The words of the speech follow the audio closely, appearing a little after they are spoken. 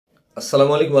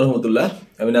আসসালামু আলাইকুম রহমতুল্লাহ।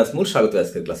 আমি নাজমুল, স্বাগত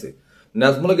আজকের ক্লাসে।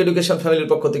 নাজমুল এডুকেশন ফ্যামিলির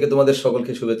পক্ষ থেকে তোমাদের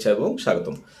সকলকে শুভেচ্ছা এবং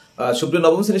স্বাগতম। সুপ্রিয়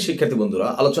নবম শ্রেণীর শিক্ষার্থী বন্ধুরা,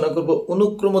 আলোচনা করব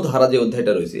অনুক্রম ধারা যে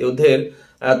অধ্যায়টা রয়েছে। এই অধ্যায়ের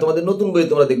তোমাদের নতুন বই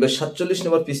তোমরা দেখবে 47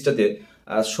 নম্বর পৃষ্ঠাতে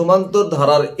সমান্তর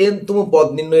ধারার এনতম পদ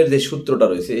নির্ণয়ের যে সূত্রটা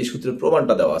রয়েছে, এই সূত্রের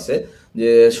প্রমাণটা দেওয়া আছে, যে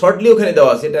শর্টলি ওখানে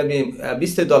দেওয়া আছে। এটা আমি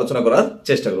বিস্তারিত আলোচনা করার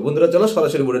চেষ্টা করবো। বন্ধুরা চলো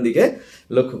সরাসরি বোর্ডের দিকে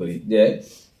লক্ষ্য করি। যে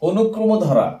অনুক্রম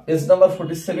ধারা পেজ নাম্বার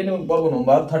 47 এবং পর্ব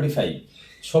নম্বর 35,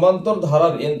 সমান্তর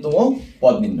ধারার এনতম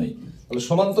পদ নির্ণয়। তাহলে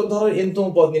সমান্তর ধারার এনতম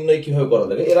পদ নির্ণয় কিভাবে করা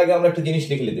যাবে, এর আগে আমরা একটা জিনিস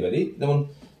লিখে নিতে পারি। যেমন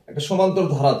একটা সমান্তর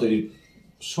ধারা তৈরি,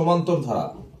 সমান্তর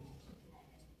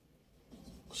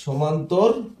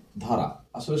ধারা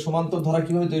আসলে সমান্তর ধারা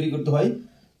কিভাবে তৈরি করতে হয়।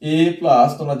 এ প্লাস,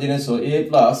 তোমরা জেনেছো, এ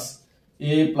প্লাস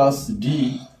ডি,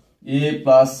 এ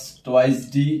প্লাস টোয়াইস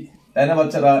ডি, তাই না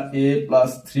বাচ্চারা? এ plus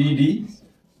 3d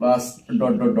plus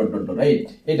dot dot dot dot, right?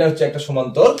 এটা হচ্ছে একটা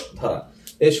সমান্তর ধারা।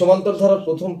 এই সমান্তর ধারার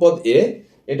প্রথম পদ এ,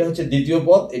 এটা হচ্ছে দ্বিতীয়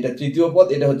পদ, এটা তৃতীয় পদ,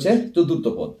 এটা হচ্ছে চতুর্থ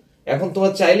পদ। এখন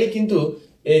তোমরা চাইলে কিন্তু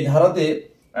এই ধারাতে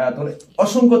তোমরা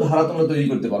অসংখ্য ধারা তোমরা তৈরি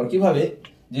করতে পারো। কিভাবে?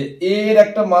 যে এ এর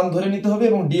একটা মান ধরে নিতে হবে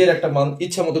এবং ডি এর একটা মান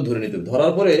ইচ্ছা মতো ধরে নিতে হবে।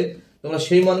 ধরার পরে তোমরা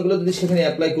সেই মানগুলো যদি সেখানে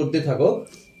অ্যাপ্লাই করতে থাকো,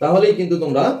 তাহলেই কিন্তু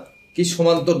তোমরা কি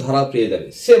সমান্তর ধারা পেয়ে যাবে।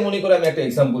 সে মনে করে আমি একটা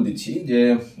এক্সাম্পল দিচ্ছি। যে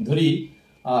ধরি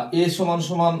এ সমান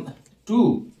সমান 2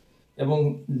 এবং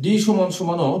ডি সমান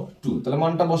সমানও 2, তাহলে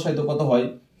মানটা বসাই তো কত হয়?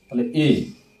 তাহলে এ,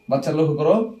 বাচ্চা লক্ষ্য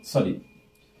করো, সরি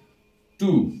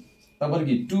 2, তারপরে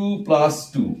কি 2 প্লাস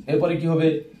 2, এরপরে কি হবে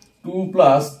 2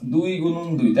 প্লাস 2 গুণন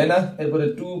 2, তাই না? এরপরে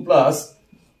 2 প্লাস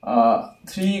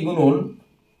 3 গুণন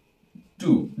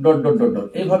 2 ডট ডট ডট ডট।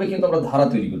 এইভাবে কিন্তু আমরা ধারা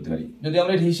তৈরি করতে পারি। যদি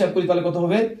আমরা এটা হিসাব করি তাহলে কত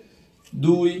হবে?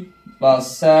 2 প্লাস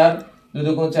 4, 2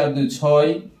 দুগুণ 4, 2 6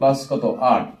 প্লাস কত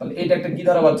 8। তাহলে এটা একটা কি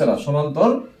ধারা বাচ্চারা? সমান্তর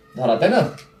ধারা, তাই না?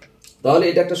 তাহলে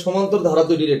এটা একটা সমান্তর ধারা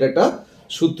তৈরির এটা একটা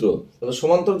সূত্র। তাহলে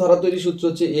সমান্তর ধারা তৈরির সূত্র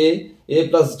হচ্ছে এ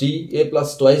প্লাস ডি, এ প্লাস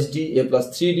টোয়াইস ডি, এ plus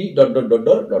 3d dot dot dot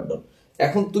dot dot dot.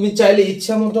 এখন তুমি চাইলে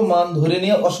ইচ্ছা মতো মান ধরে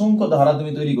নিয়ে অসংখ্য ধারা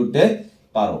তুমি তৈরি করতে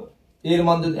পারো। এর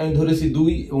মান যদি আমি ধরেছি 2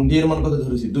 এবং ডি এর মান কত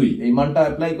ধরেছি 2, এই মানটা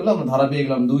অ্যাপ্লাই করলাম, আমরা ধারা পেয়ে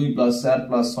গেলাম 2 plus 4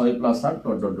 plus 6 plus 8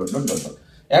 dot dot dot dot dot.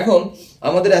 এখন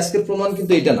আমাদের আজকের প্রমাণ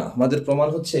কিন্তু এটা না, আমাদের প্রমাণ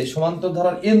হচ্ছে সমান্তর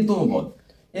ধারার এনতম পদ।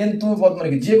 এনতম পদ মানে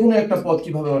কি? যে কোনো একটা পদ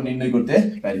কিভাবে আমরা নির্ণয় করতে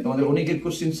পারি। তোমাদের অনেকের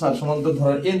কোশ্চেন, স্যার সমান্তর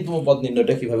ধারার এনতম পদ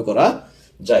নির্ণয়টা কিভাবে করা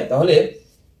যায়। তাহলে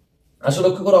আসলে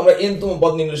লক্ষ্য করো, আমরা এনতম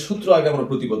পদ নির্ণয়ের সূত্র আগে আমরা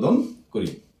প্রতিপাদন করি।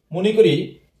 মনে করি,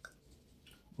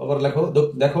 বাবার লেখো,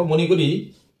 দেখো, মনে করি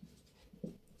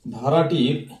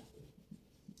ধারাটির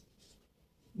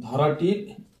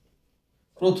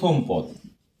প্রথম পদ।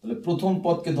 তাহলে প্রথম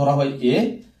পদকে ধরা হয় এ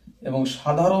এবং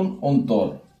সাধারণ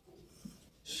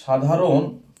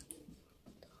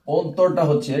অন্তরটা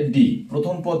হচ্ছে ডি।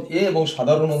 প্রথম পদ এ এবং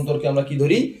সাধারণ অন্তরকে আমরা কি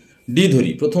ধরি? ডি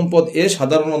ধরি। প্রথম পদ এ,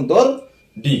 সাধারণ অন্তর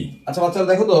ডি। আচ্ছা বাচ্চারা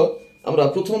দেখো তো, আমরা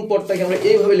প্রথম পদটাকে আমরা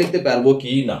এইভাবে লিখতে পারবো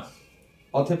কি না?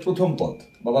 অতএব প্রথম পদ,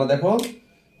 বাবারা দেখো,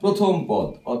 প্রথম পদ,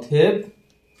 অতএব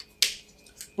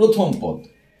প্রথম পদ।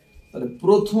 তাহলে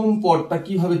প্রথম পদটা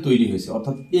কিভাবে তৈরি হয়েছে,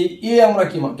 অর্থাৎ এই এ আমরা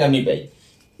কেমনি পাই?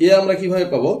 এ আমরা কিভাবে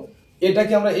পাবো?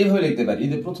 এটাকে আমরা এইভাবে লিখতে পারি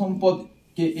যে প্রথম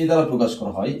পদকে এ দ্বারা প্রকাশ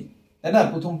করা হয়, তাই না?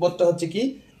 প্রথম পদটা হচ্ছে কি?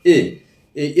 এ।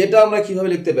 এটা আমরা কিভাবে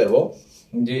লিখতে পারবো?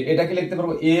 যে এটাকে লিখতে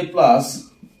পারবো এ প্লাস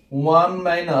 1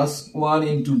 মাইনাস 1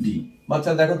 ইন্টু ডি।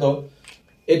 বাচ্চা দেখো তো,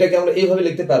 এটাকে আমরা এইভাবে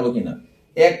লিখতে পারবো কিনা?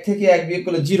 1 থেকে 1 বিয়োগ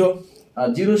করলে 0, আর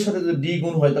 0 এর সাথে যদি ডি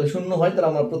গুণ হয় তাহলে 0 হয়, তাহলে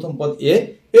আমরা প্রথম পদ এ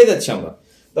পেয়ে যাচ্ছি আমরা।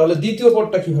 তাহলে দ্বিতীয়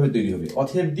পদটা কিভাবে তৈরি হবে?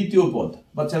 অতএব দ্বিতীয় পদ,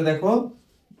 বাচ্চা দেখো,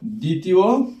 দ্বিতীয়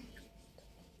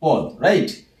পদ, রাইট?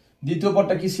 দ্বিতীয়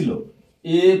পদটা কি ছিল?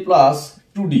 এ প্লাস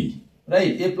 2d,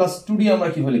 রাইট? এ প্লাস 2d আমরা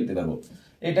কিভাবে লিখতে পারবো?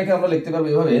 এটাকে আমরা লিখতে পারবো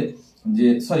এভাবে যে,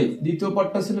 সরি, দ্বিতীয়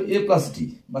পদটা ছিল এ প্লাস ডি,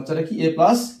 বাচ্চারা কি? এ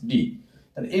প্লাস ডি।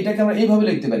 তাহলে এটাকে আমরা এইভাবে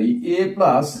লিখতে পারি এ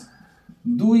plus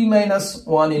 2 minus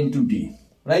 1 into D,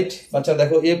 right? বাচ্চা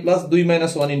দেখো, এ প্লাস 2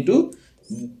 মাইনাস 1 ইন্টু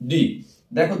ডি।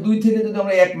 দেখো 2 থেকে যদি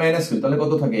আমরা 1 মাইনাস করি তাহলে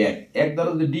কত থাকে? 1। 1 দ্বারা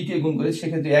যদি ডি কে গুণ করি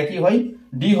সেক্ষেত্রে একই হয়,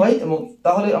 ডি হয়, এবং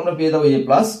তাহলে আমরা পেয়ে যাবো এ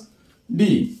প্লাস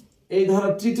ডি। এই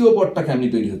ধারার তৃতীয় পদটা কেমনি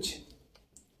তৈরি হচ্ছে?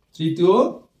 তৃতীয়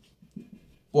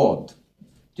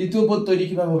পদ তৈরি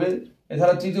কিভাবে হবে? এই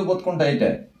ধারার তৃতীয় পদ কোনটা? এটা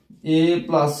এ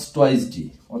প্লাস টোয়াইস ডি,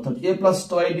 অর্থাৎ এ প্লাস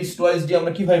টোয়াইস ডি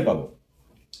আমরা কিভাবে পাবো?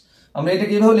 আমরা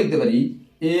এটাকে এভাবে লিখতে পারি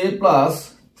এ প্লাস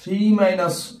 3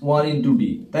 মাইনাস 1 ইন্টু ডি,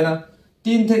 তাই না?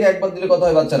 3 থেকে একবার দিলে কত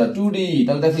হয় বাচ্চারা? 2d।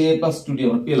 তাহলে দেখো এ প্লাস 2d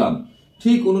আমরা পেলাম।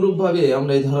 ঠিক অনুরূপ ভাবে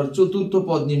আমরা এই ধারার চতুর্থ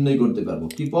পদ নির্ণয় করতে পারবো।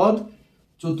 কি পদ?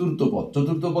 চতুর্থ পদ।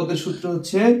 চতুর্থ পদের সূত্র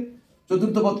হচ্ছে,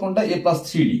 চতুর্থ পদ কোনটা? এ প্লাস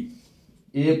 3d,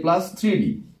 এ প্লাস 3d।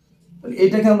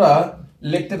 এটাকে আমরা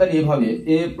লিখতে পারি এভাবে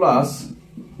এ প্লাস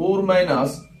 4 মাইনাস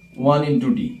 1 ইন্টু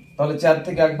ডি। তাহলে 4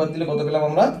 থেকে একবার দিলে কত পেলাম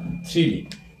আমরা? 3d।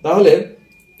 তাহলে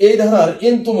এই ধারার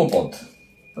n তম পদ,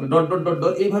 তাহলে ডট ডট ডট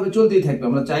ডট এইভাবে চলতেই থাকবে।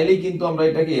 আমরা চাইলেই কিন্তু আমরা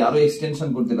এটাকে আরো এক্সটেনশন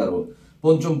করতে পারবো।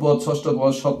 পঞ্চম পদ, ষষ্ঠ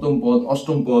পদ, সপ্তম পদ,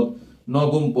 অষ্টম পদ,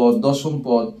 নবম পদ, দশম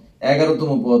পদ,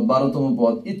 11তম পদ, 12তম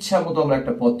পদ, ইচ্ছা মতো আমরা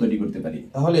একটা পদ তৈরি করতে পারি।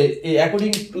 তাহলে এই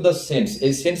অ্যাকর্ডিং টু দ্য সেন্স,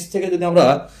 এই সেন্স থেকে যদি আমরা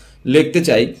লিখতে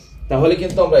চাই তাহলে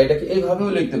কিন্তু আমরা এটাকে এইভাবেও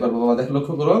লিখতে পারবো। দেখো,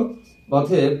 লক্ষ্য করো,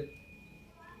 অতএব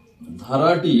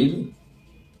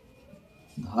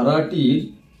ধারাটির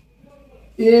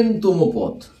n তম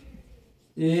পদ,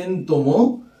 n তম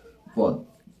পদ।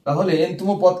 তাহলে n তম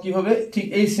পদ কি হবে? ঠিক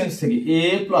এই সেন্স থেকে a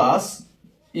plus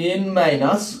n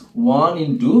minus 1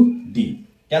 into D.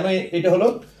 কেন এটা হলো?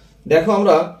 দেখো,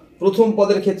 আমরা প্রথম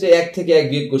পদের ক্ষেত্রে 1 থেকে 1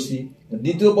 বিয়োগ করছি,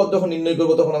 দ্বিতীয় পদ যখন নির্ণয়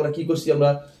করবো তখন আমরা কি করছি? আমরা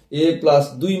a plus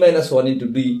 2 minus 1 into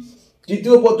D.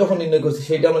 তৃতীয় পদ যখন নির্ণয় করছি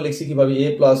সেটা আমরা লিখছি কিভাবে? a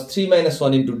plus 3 minus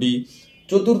 1 into D.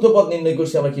 চতুর্থ পদ নির্ণয়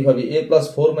করছি আমরা কিভাবে? a plus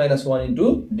 4 minus 1 into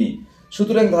D.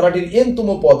 সুতরাং ধারাটির n তম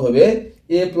পদ হবে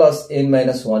a plus n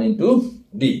minus 1 into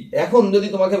D. এখন যদি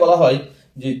তোমাকে বলা হয়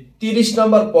যে 30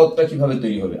 নম্বর পদটা কিভাবে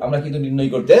তৈরি হবে, আমরা কিন্তু নির্ণয়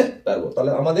করতে পারবো।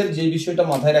 তাহলে আমাদের যে বিষয়টা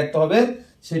মাথায় রাখতে হবে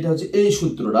সেটা হচ্ছে এই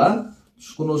সূত্রটা,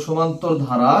 কোন সমান্তর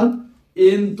ধারার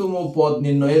n তম পদ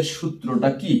নির্ণয়ের সূত্রটা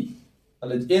কি?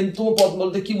 তাহলে n তম পদ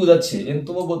বলতে কি বোঝাচ্ছে? n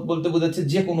তম পদ বলতে বোঝাচ্ছে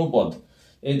যে কোনো পদ।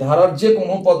 এই ধারার যে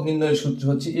কোনো পদ নির্ণয়ের সূত্র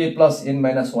হচ্ছে a plus n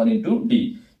minus 1 into D.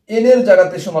 n এর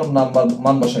জায়গাতে সমান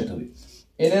মান বসাইতে হবে।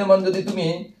 n এর মান যদি তুমি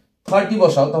 30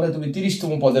 বসাও তাহলে তুমি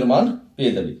 30তম পদের মান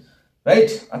পেয়ে যাবে, রাইট?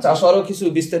 আচ্ছা, আসো আরো কিছু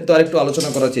বিস্তারিত আরেকটু আলোচনা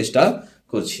করার চেষ্টা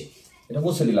করছি। এটা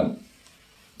মুছে দিলাম।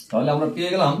 তাহলে আমরা পেয়ে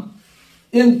গেলাম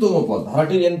n তম পদ।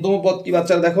 ধারাটির n তম পদ কি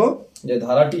বাচ্চারা? দেখো, যে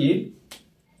ধারাটির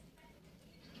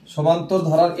সমান্তর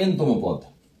ধারার n তম পদ,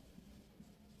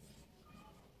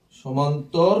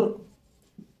 সমান্তর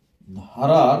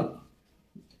ধারার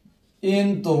n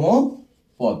তম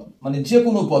পদ মানে যে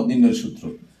কোনো পদ নির্ণয়ের সূত্র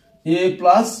a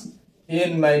plus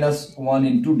n minus 1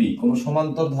 into D. কোন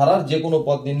সমান্তর ধারার যে কোনো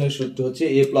পদ নির্ণয়ের সূত্র হচ্ছে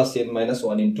a plus n minus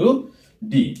 1 into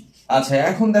D. আচ্ছা,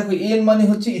 এখন দেখো n মানে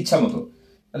হচ্ছে ইচ্ছা মতো।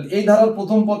 তাহলে এই ধারার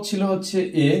প্রথম পদ ছিল হচ্ছে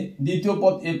a, দ্বিতীয়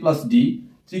পদ a প্লাস ডি,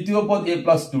 তৃতীয় পদ a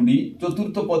প্লাস 2d,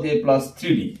 চতুর্থ পদ a প্লাস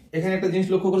 3d। এখানে একটা জিনিস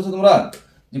লক্ষ্য করেছো তোমরা,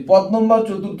 যে পদ নম্বর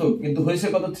চতুর্থ কিন্তু হয়েছে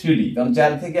কত? 3d, কারণ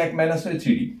 4 থেকে 1 মাইনাস হয়ে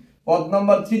 3d। পদ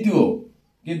নম্বর তৃতীয়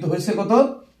কিন্তু হয়েছে কত?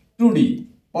 2d।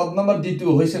 পদ নম্বর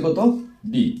দ্বিতীয় হয়েছে কত?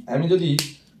 d। আমি যদি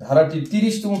ধারাটির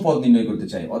 30তম পদ নির্ণয় করতে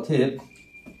চাই, অতএব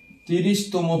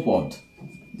 30তম পদ,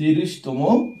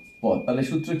 তাহলে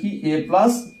সূত্র কি? a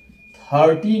plus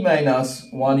 30 minus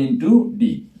 1 into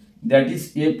D, that is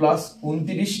a plus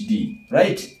 29d,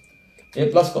 right? a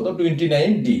plus কত?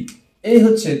 29d। এই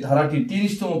হচ্ছে ধারাটির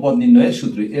 30তম পদ নির্ণয়ের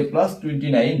সূত্র, a প্লাস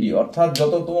 29d, অর্থাৎ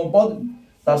যততম পদ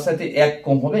তার সাথে 1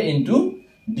 কম হবে ইন্টু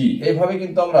ডি। এইভাবে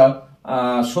কিন্তু আমরা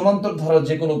সমান্তর ধারার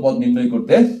যে কোনো পদ নির্ণয়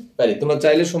করতে পারি। তোমরা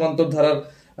চাইলে সমান্তর ধারার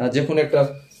যে কোনো একটা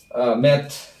ম্যাথ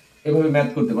এভাবে ম্যাথ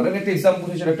করতে পারেন। একটা এক্সাম্পল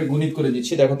হিসেবে একটা গণিত করে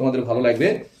দিচ্ছি, দেখো তোমাদের ভালো লাগবে।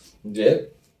 যে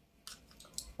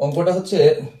অঙ্কটা হচ্ছে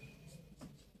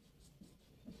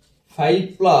 5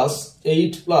 plus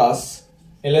 8 plus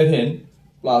 11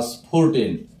 plus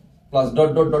 14 plus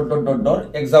dot dot dot dot dot dot.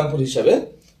 Example হিসেবে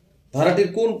ধারাটির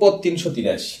কোন পদ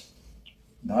 383?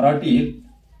 ধারাটির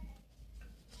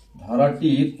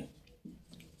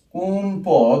কোন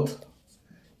পদ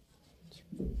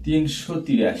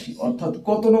 383, অর্থাৎ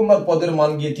কত নম্বর পদের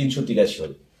মান গিয়ে 383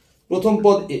 হবে? প্রথম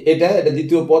পদ এটা,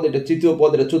 দ্বিতীয় পদ, এটা তৃতীয় পদ,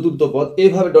 এটা চতুর্থ পদ,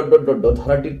 এইভাবে ডট ডট ডট ডট।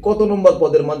 ধারাটির কত নম্বর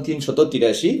পদের মান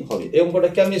 383 হবে? এই অঙ্কটা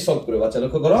কেমনি সলভ করে বাচ্চা?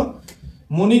 লক্ষ্য করো,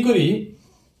 মনে করি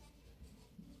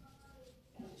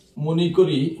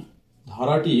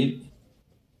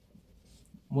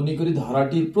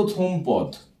ধারাটির প্রথম পদ,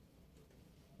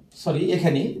 সরি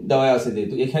এখানে দেওয়া আছে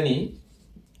যেহেতু, এখানে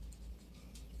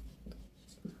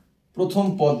প্রথম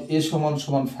পদ a সমান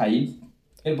সমান 5,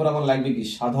 এরপর আমার লাগবে কি?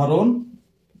 সাধারণ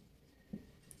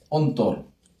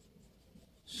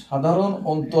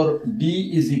অন্তর d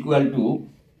is equal to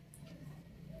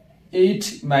 8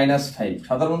 minus 5।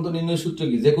 সাধারণ অন্তর নির্ণয় সূত্র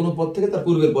কি? যে কোনো পদ থেকে তার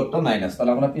পূর্বের পদটা মাইনাস।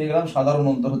 তাহলে আমরা পেয়ে গেলাম সাধারণ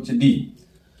অন্তর হচ্ছে d।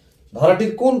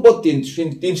 ধারাটির কোন পদ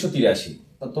 383?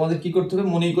 তোমাদের কি করতে হবে?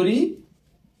 মনে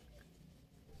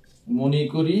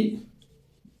করি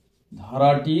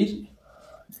ধারাটির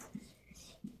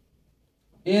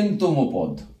n-তম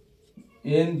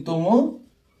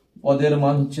পদের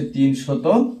মান হচ্ছে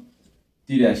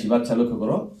 383। বাচ্চা লক্ষ্য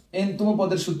করো, n-তম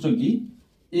পদের সূত্র কি?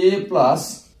 a plus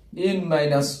n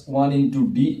minus 1 into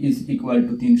D is equal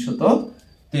to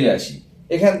 383।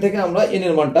 এখান থেকে আমরা n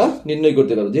এর মানটা নির্ণয়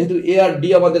করতে পারবো। যেহেতু a আর d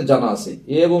আমাদের জানা আছে,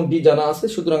 a এবং d জানা আছে,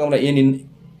 সুতরাং আমরা n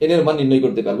এর মান নির্ণয়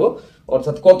করতে পারবো,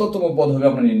 অর্থাৎ কততম পদ হবে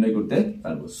আমরা নির্ণয় করতে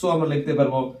পারবো। সো আমরা লিখতে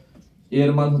পারবো a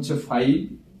এর মান হচ্ছে 5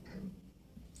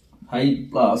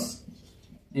 প্লাস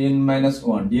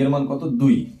n-1, d এর মান কত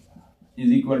 2 ইজ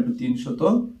ইকুয়াল টু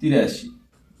 383।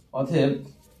 অতএব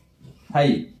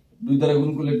 5 2 দ্বারা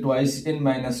গুণ করলে twice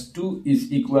n-2 is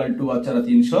equal to বাচ্চারা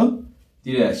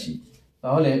 383।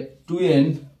 তাহলে 2n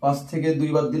 5 থেকে 2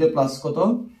 বাদ দিলে প্লাস কত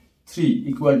 3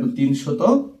 ইকুয়াল টু 300,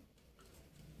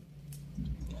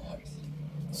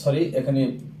 সরি এখানে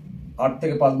 8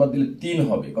 থেকে 5 বাদ দিলে 3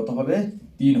 হবে, কত হবে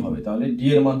 3 হবে। তাহলে d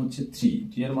এর মান হচ্ছে 3,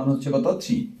 d এর মান হচ্ছে কত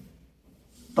 3।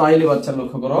 তাইলে বাচ্চা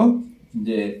লক্ষ্য করো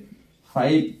যে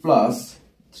 5 plus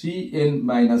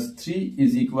 3n-3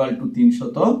 is equal to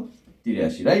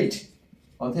 383, right.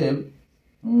 অতএব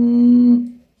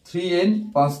 3n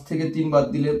 5 থেকে 3 বাদ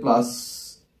দিলে plus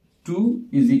 2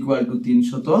 is equal to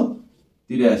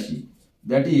 383,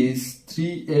 that is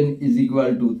 3n is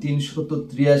equal to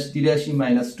 383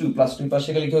 minus 2, plus 2 পাশে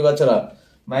গেলে কি হবে বাচ্চারা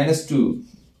 -2।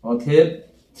 অতএব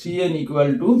 3n ইকুয়াল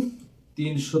টু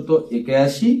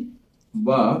 381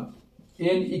 বা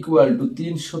n ইকুয়াল টু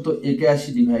 381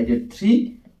 ডিভাইডেড 3,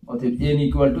 অতএব n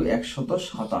ইকুয়াল টু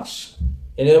 127।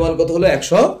 n এর মান কত হলো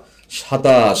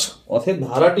 127। অতএব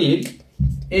ধারাটির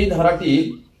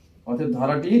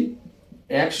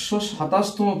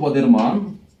 127তম পদের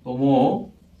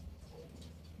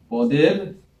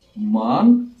মান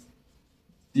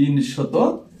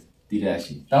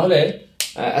 383। তাহলে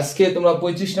আজকে তোমরা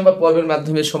 35 নম্বর পর্বের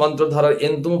মাধ্যমে সমান্তর ধারার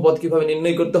n-তম পদ কিভাবে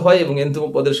নির্ণয় করতে হয় এবং n-তম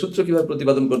পদের সূত্র কিভাবে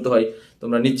প্রতিপাদন করতে হয়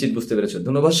তোমরা নিশ্চিত বুঝতে পেরেছো।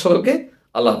 ধন্যবাদ সকলকে,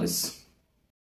 আল্লাহ হাফেজ।